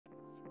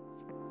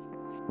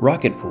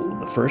Rocket Pool,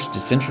 the first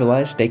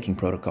decentralized staking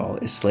protocol,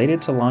 is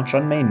slated to launch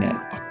on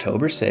mainnet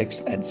October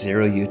 6th at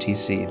 0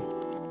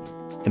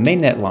 UTC. The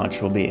mainnet launch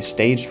will be a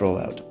staged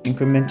rollout,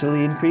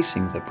 incrementally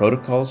increasing the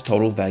protocol's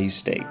total value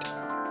staked.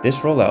 This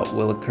rollout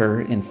will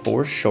occur in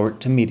 4 short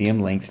to medium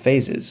length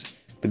phases.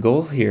 The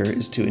goal here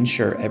is to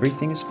ensure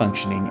everything is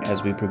functioning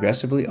as we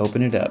progressively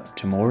open it up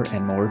to more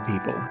and more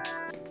people.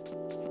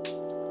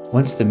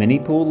 Once the mini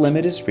pool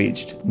limit is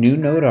reached, new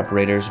node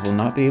operators will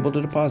not be able to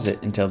deposit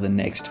until the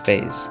next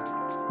phase.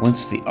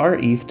 Once the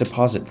rETH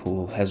deposit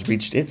pool has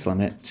reached its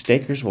limit,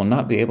 stakers will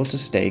not be able to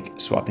stake,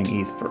 swapping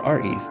ETH for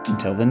rETH,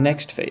 until the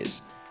next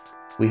phase.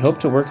 We hope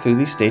to work through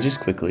these stages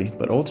quickly,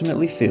 but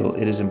ultimately feel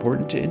it is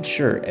important to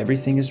ensure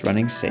everything is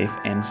running safe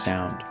and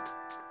sound.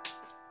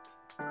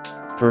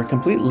 For a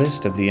complete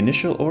list of the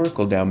initial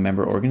Oracle DAO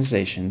member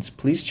organizations,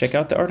 please check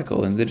out the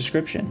article in the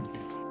description.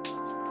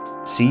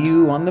 See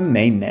you on the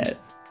mainnet!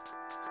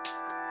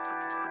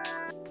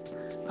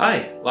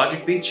 Hi,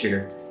 LogicBeach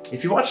here.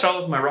 If you watched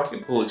all of my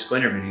Rocket Pool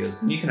explainer videos,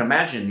 then you can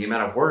imagine the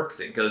amount of work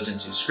that goes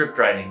into script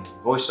writing,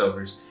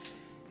 voiceovers,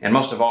 and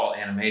most of all,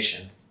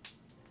 animation.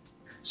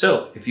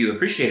 So, if you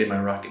appreciated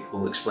my Rocket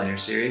Pool explainer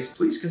series,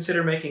 please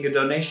consider making a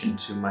donation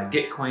to my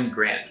Gitcoin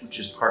Grant, which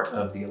is part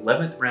of the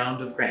 11th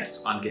round of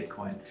grants on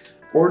Gitcoin.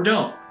 Or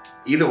don't.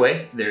 Either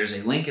way, there's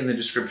a link in the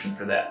description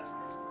for that.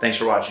 Thanks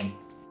for watching.